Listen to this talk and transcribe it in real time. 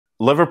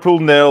Liverpool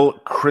 0,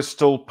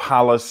 Crystal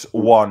Palace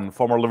 1.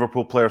 Former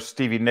Liverpool player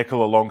Stevie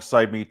Nicol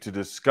alongside me to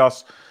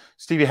discuss.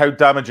 Stevie, how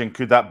damaging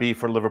could that be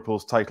for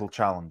Liverpool's title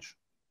challenge?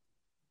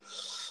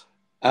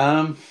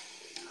 How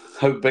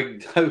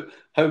big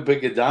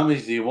a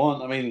damage do you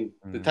want? I mean,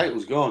 the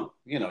title's gone.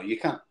 You know, you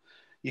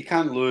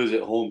can't lose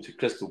at home to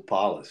Crystal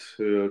Palace,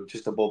 who are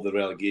just above the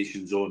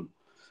relegation zone.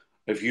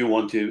 If you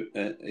want to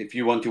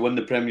win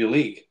the Premier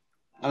League,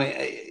 I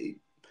mean,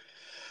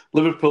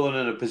 Liverpool are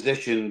in a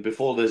position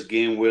before this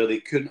game where they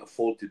couldn't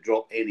afford to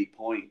drop any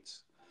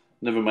points,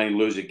 never mind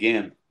lose a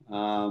game.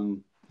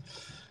 So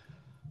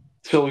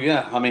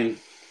yeah, I mean,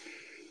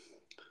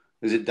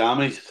 is it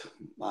damaged?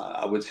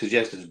 I would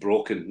suggest it's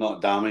broken,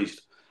 not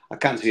damaged. I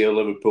can't see how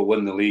Liverpool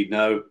win the league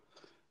now.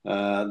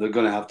 They're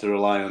going to have to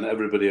rely on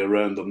everybody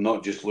around them,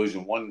 not just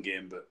losing one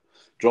game, but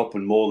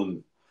dropping more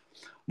than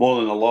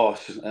a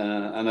loss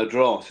and a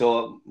draw.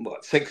 So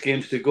 6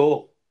 games to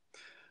go.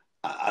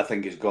 I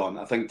think it's gone.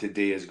 I think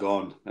today is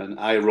gone. And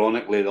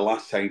ironically, the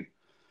last time,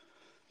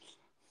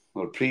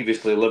 or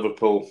previously,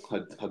 Liverpool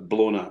had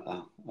blown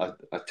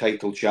a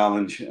title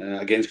challenge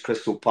against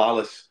Crystal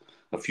Palace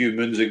a few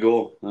moons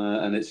ago,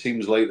 and it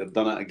seems like they've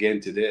done it again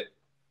today.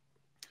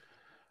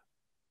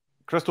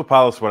 Crystal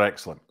Palace were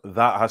excellent.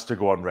 That has to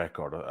go on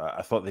record.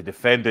 I thought they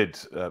defended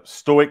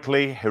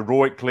stoically,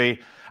 heroically,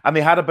 and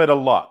they had a bit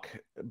of luck.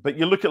 But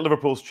you look at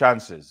Liverpool's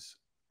chances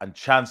and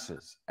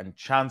chances and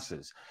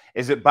chances.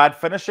 Is it bad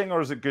finishing,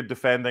 or is it good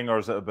defending, or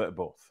is it a bit of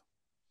both?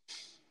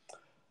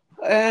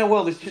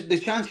 Well, the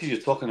chances you're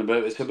talking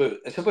about, it's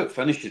about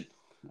finishing.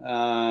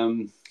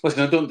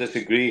 Listen, I don't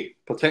disagree.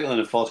 Particularly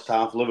in the first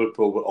half,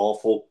 Liverpool were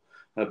awful,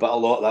 but a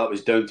lot of that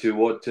was down to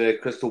what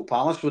Crystal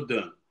Palace were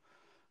doing.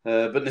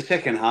 But in the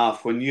second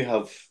half, when you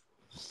have,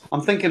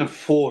 I'm thinking of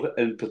 4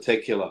 in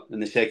particular in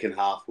the second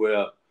half,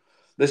 where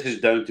this is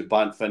down to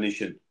bad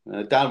finishing.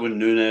 Darwin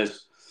Núñez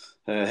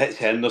hits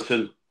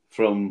Henderson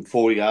from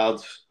 4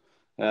 yards.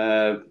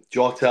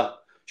 Jota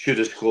should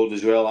have scored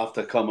as well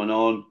after coming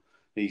on.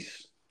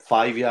 He's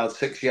 5 yards,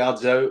 6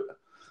 yards out.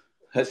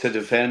 Hits a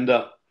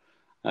defender.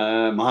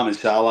 Mohamed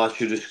Salah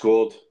should have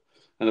scored.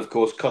 And of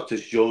course,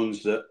 Curtis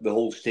Jones, that the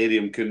whole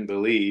stadium couldn't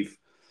believe.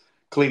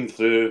 Clean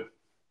through,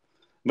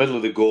 middle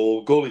of the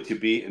goal, goalie to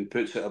beat, and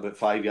puts it about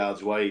 5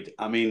 yards wide.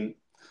 I mean,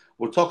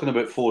 we're talking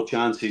about 4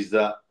 chances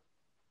that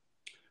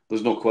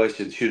there's no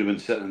question should have been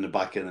sitting in the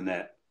back of the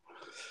net.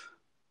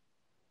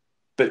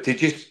 But to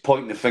just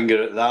point the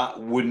finger at that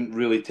wouldn't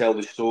really tell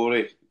the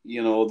story.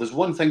 You know, there's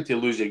one thing to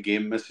lose a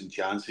game missing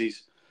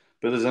chances,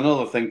 but there's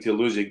another thing to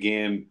lose a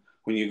game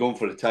when you're going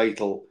for a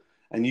title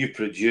and you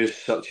produce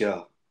such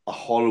a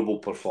horrible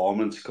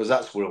performance, because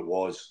that's what it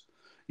was.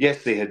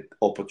 Yes, they had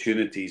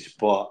opportunities,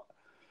 but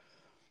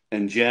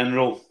in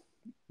general,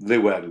 they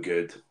weren't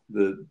good.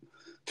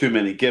 Too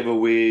many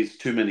giveaways,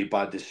 too many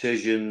bad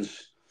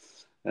decisions.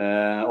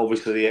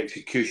 Obviously, the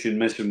execution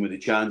missing with the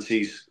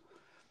chances.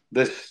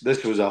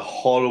 This was a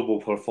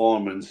horrible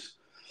performance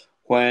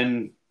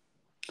when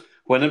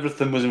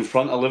everything was in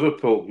front of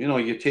Liverpool. You know,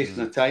 you're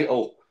chasing a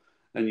title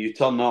and you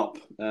turn up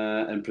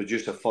and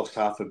produce a first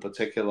half in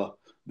particular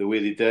the way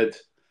they did.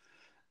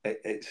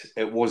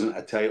 It wasn't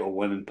a title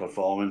winning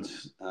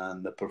performance,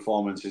 and the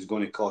performance is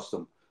going to cost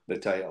them the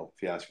title,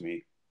 if you ask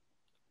me.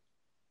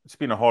 It's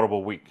been a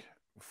horrible week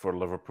for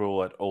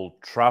Liverpool at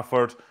Old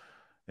Trafford,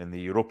 in the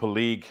Europa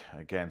League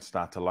against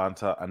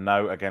Atalanta, and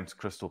now against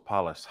Crystal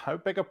Palace. How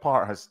big a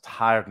part has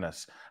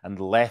tiredness and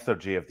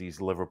lethargy of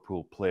these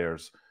Liverpool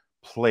players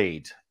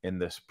played in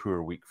this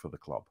poor week for the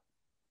club?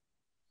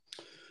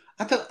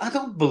 I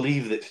don't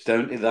believe it's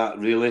down to that,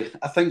 really.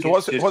 I think. So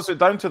what's it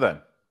down to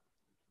then?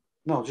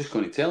 No, I'm just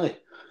going to tell you.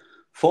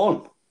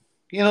 Form.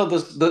 You know,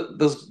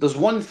 there's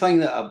one thing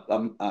that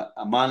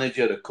a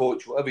manager, a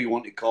coach, whatever you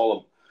want to call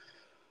them,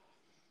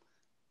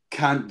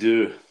 can't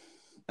do,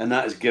 and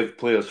that is give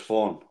players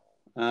form.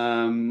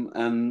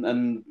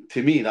 And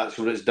to me, that's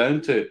what it's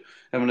down to.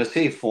 And when I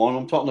say form,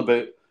 I'm talking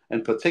about,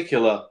 in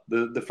particular,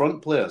 the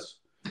front players.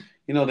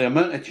 You know, the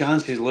amount of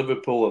chances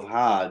Liverpool have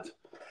had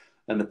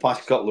in the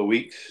past couple of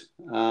weeks,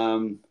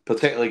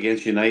 particularly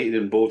against United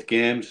in both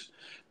games.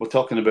 We're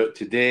talking about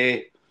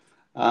today.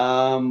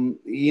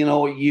 You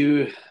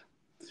know,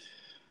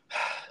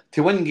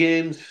 to win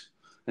games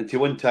and to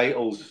win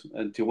titles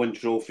and to win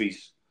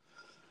trophies,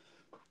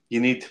 you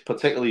need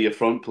particularly your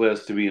front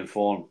players to be in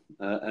form.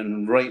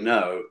 And right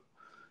now,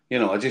 you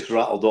know, I just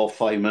rattled off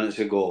 5 minutes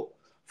ago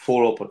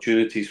 4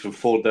 opportunities from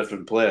 4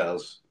 different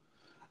players,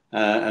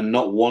 and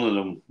not one of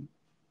them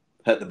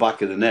hit the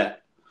back of the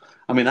net.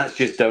 I mean, that's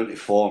just down to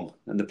form.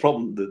 And the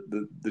problem,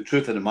 the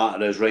truth of the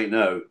matter is, right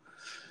now,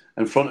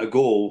 in front of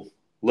goal,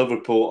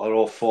 Liverpool are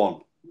off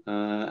form,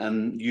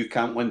 and you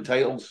can't win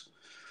titles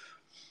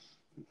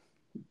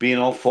being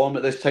off form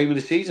at this time of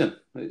the season.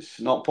 It's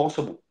not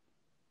possible.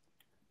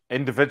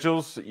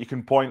 Individuals that you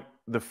can point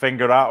the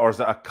finger at, or is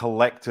it a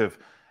collective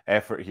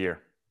effort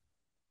here?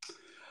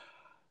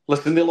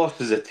 Listen, they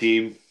lost as a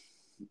team.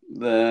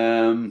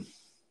 I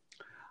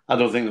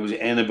don't think there was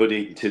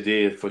anybody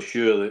today for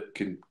sure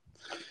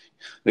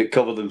that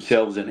covered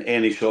themselves in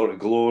any sort of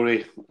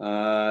glory.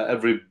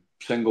 Every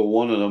single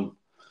one of them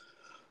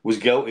was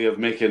guilty of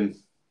making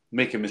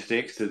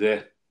mistakes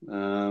today.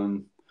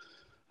 And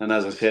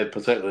as I said,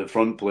 particularly the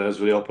front players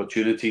with the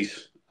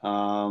opportunities.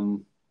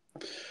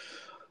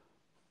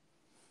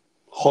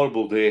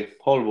 Horrible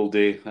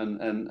day.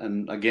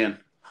 And again,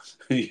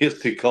 years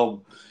to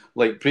come,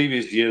 like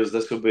previous years,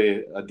 this will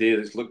be a day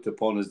that's looked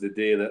upon as the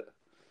day that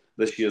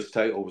this year's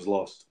title was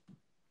lost.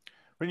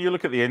 When you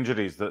look at the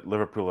injuries that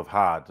Liverpool have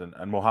had,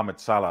 and Mohamed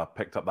Salah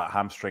picked up that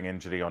hamstring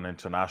injury on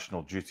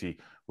international duty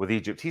with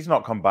Egypt, he's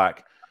not come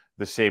back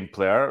the same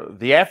player.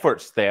 The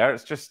effort's there.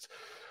 It's just,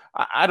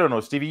 I don't know,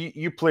 Stevie,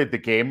 you played the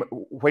game.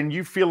 When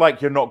you feel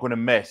like you're not going to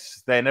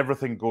miss, then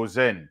everything goes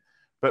in.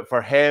 But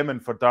for him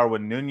and for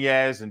Darwin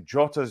Nunez, and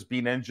Jota's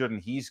been injured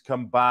and he's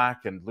come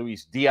back, and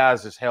Luis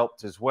Diaz has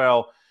helped as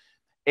well.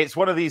 It's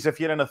one of these, if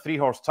you're in a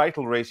three-horse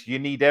title race, you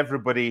need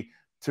everybody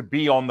to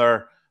be on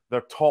their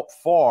top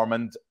form.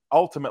 And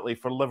ultimately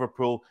for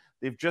Liverpool,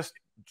 they've just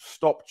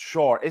stopped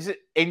short. Is it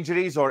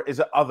injuries or is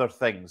it other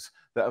things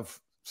that have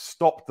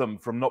stopped them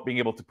from not being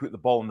able to put the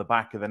ball in the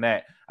back of the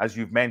net, as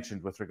you've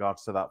mentioned, with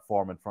regards to that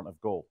form in front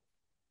of goal?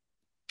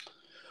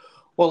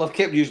 Well, I've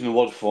kept using the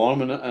word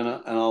form, and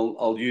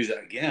I'll use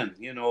it again.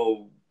 You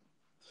know,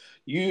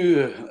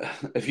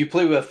 if you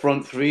play with a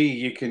front three,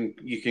 you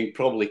can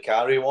probably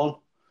carry one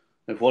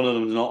if one of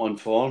them's not on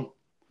form.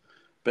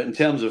 But in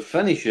terms of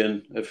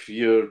finishing, if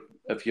your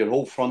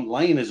whole front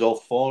line is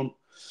off form,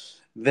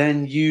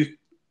 then you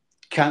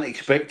can't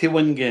expect to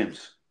win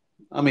games.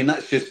 I mean,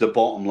 that's just the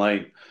bottom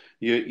line.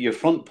 Your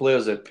front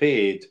players are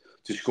paid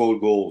to score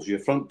goals. Your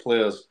front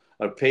players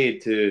are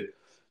paid to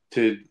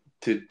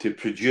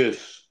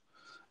produce.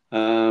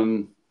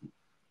 And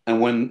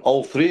when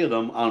all three of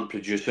them aren't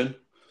producing,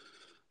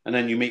 and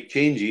then you make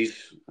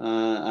changes,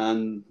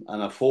 and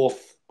a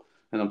fourth,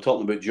 and I'm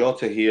talking about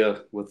Jota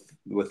here,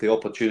 with the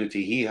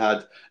opportunity he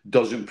had,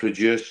 doesn't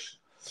produce,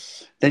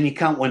 then you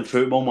can't win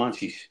football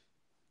matches.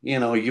 You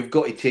know, you've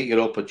got to take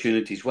your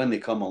opportunities when they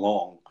come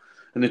along.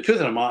 And the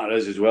truth of the matter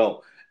is, as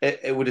well,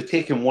 it would have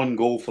taken one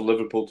goal for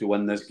Liverpool to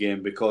win this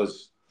game,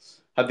 because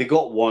had they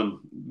got one,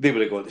 they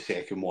would have got the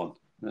second one.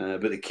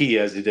 But the key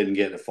is they didn't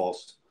get the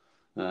first.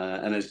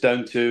 And it's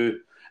down to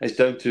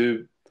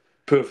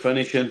poor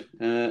finishing,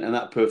 and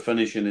that poor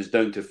finishing is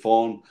down to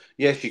form.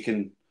 Yes, you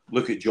can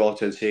look at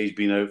Jota and say he's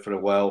been out for a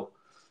while.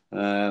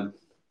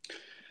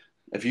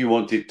 If you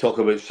want to talk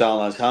about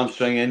Salah's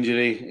hamstring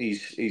injury,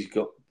 he's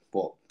got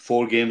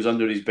 4 games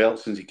under his belt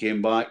since he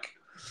came back,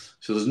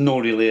 so there's no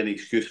really any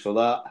excuse for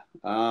that.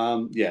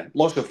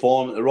 Lost of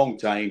form at the wrong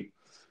time,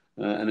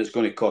 and it's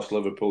going to cost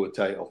Liverpool the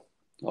title,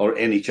 or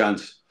any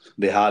chance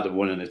they had of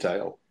winning the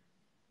title.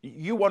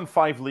 You won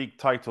 5 league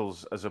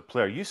titles as a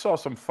player. You saw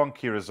some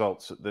funky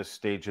results at this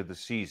stage of the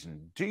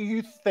season. Do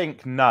you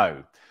think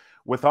now,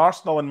 with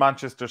Arsenal and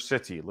Manchester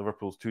City,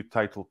 Liverpool's 2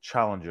 title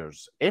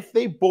challengers, if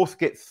they both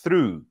get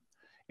through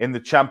in the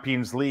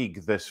Champions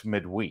League this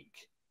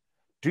midweek,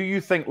 do you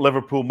think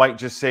Liverpool might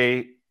just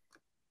say,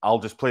 I'll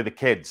just play the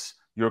kids,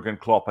 Jurgen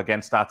Klopp,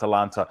 against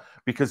Atalanta,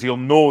 because he'll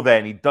know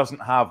then he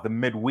doesn't have the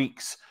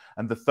midweeks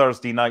and the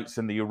Thursday nights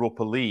in the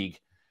Europa League?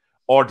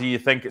 Or do you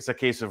think it's a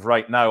case of,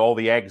 right now, all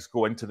the eggs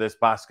go into this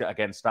basket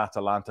against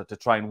Atalanta to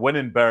try and win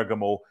in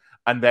Bergamo,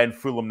 and then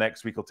Fulham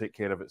next week will take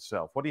care of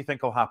itself? What do you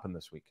think will happen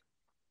this week?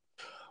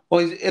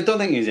 Well, I don't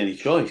think he has any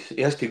choice.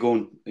 He has to go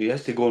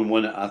and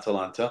win at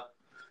Atalanta.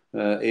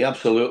 He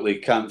absolutely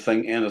can't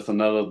think anything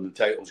other than the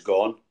title's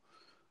gone.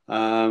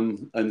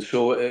 And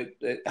so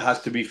it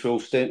has to be full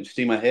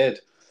steam ahead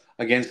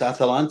against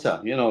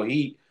Atalanta. You know,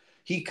 he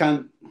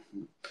can't.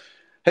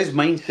 His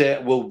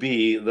mindset will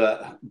be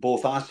that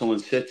both Arsenal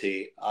and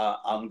City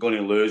aren't going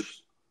to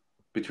lose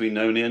between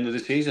now and the end of the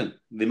season.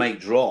 They might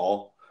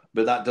draw,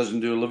 but that doesn't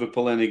do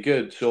Liverpool any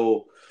good.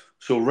 So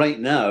right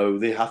now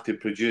they have to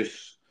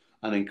produce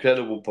an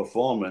incredible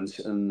performance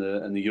in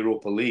the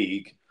Europa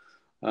League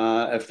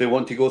if they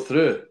want to go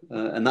through,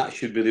 and that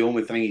should be the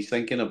only thing he's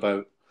thinking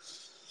about.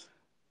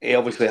 He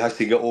obviously has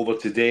to get over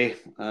today,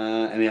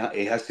 and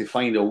he has to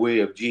find a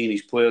way of geeing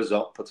his players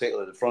up,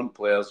 particularly the front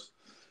players,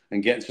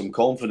 and getting some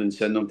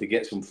confidence in them to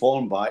get some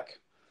form back,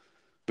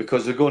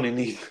 because they're going to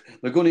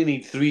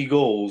need 3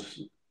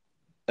 goals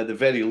at the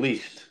very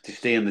least to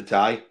stay in the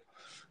tie,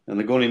 and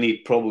they're going to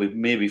need probably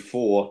maybe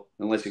 4,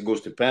 unless it goes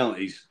to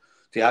penalties,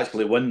 to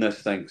actually win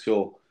this thing.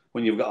 So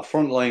when you've got a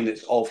front line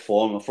that's off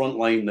form, a front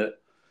line that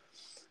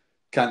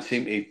can't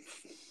seem to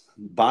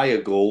buy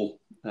a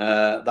goal,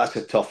 that's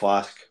a tough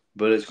ask.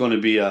 But it's going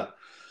to be an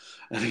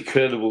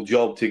incredible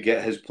job to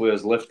get his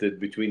players lifted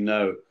between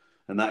now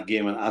and that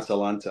game in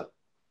Atalanta.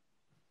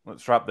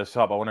 Let's wrap this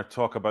up. I want to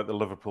talk about the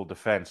Liverpool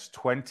defence.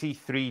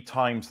 23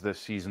 times this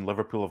season,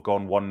 Liverpool have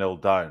gone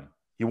 1-0 down.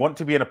 You want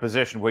to be in a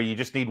position where you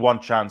just need one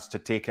chance to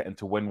take it and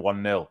to win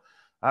 1-0.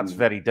 That's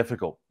very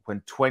difficult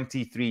when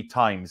 23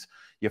 times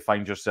you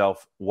find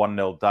yourself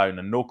 1-0 down,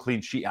 and no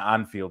clean sheet at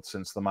Anfield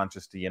since the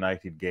Manchester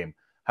United game.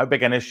 How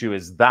big an issue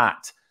is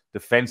that?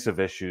 Defensive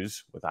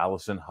issues with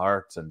Alisson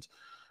hurt and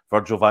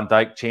Virgil van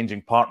Dijk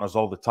changing partners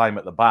all the time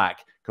at the back,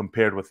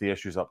 compared with the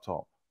issues up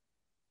top?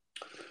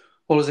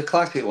 Well, it's a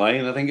classic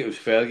line. I think it was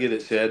Fergie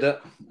that said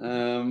it.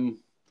 And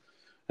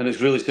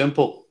it's really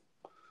simple.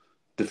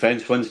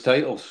 Defence wins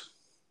titles.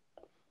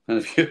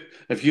 And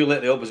if you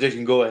let the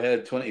opposition go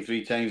ahead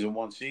 23 times in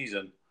one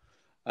season,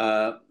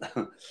 that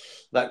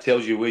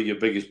tells you where your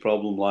biggest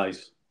problem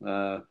lies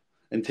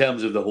in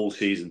terms of the whole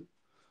season.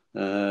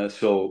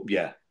 So,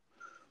 yeah,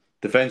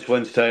 defence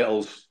wins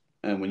titles.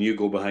 And when you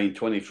go behind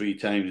 23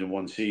 times in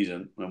one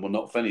season, and we're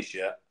not finished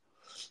yet,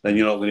 then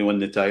you're not going to win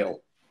the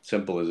title.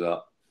 Simple as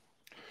that.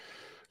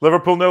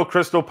 Liverpool 0,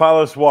 Crystal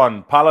Palace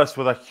 1. Palace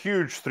with a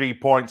huge 3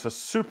 points, a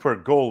super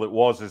goal it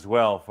was as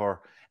well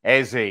for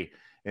Eze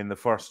in the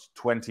first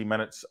 20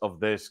 minutes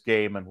of this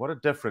game. And what a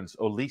difference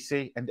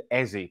Olise and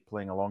Eze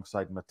playing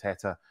alongside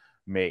Mateta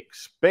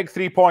makes. Big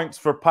 3 points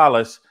for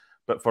Palace,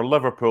 but for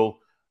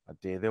Liverpool, a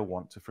day they'll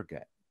want to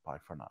forget. Bye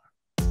for now.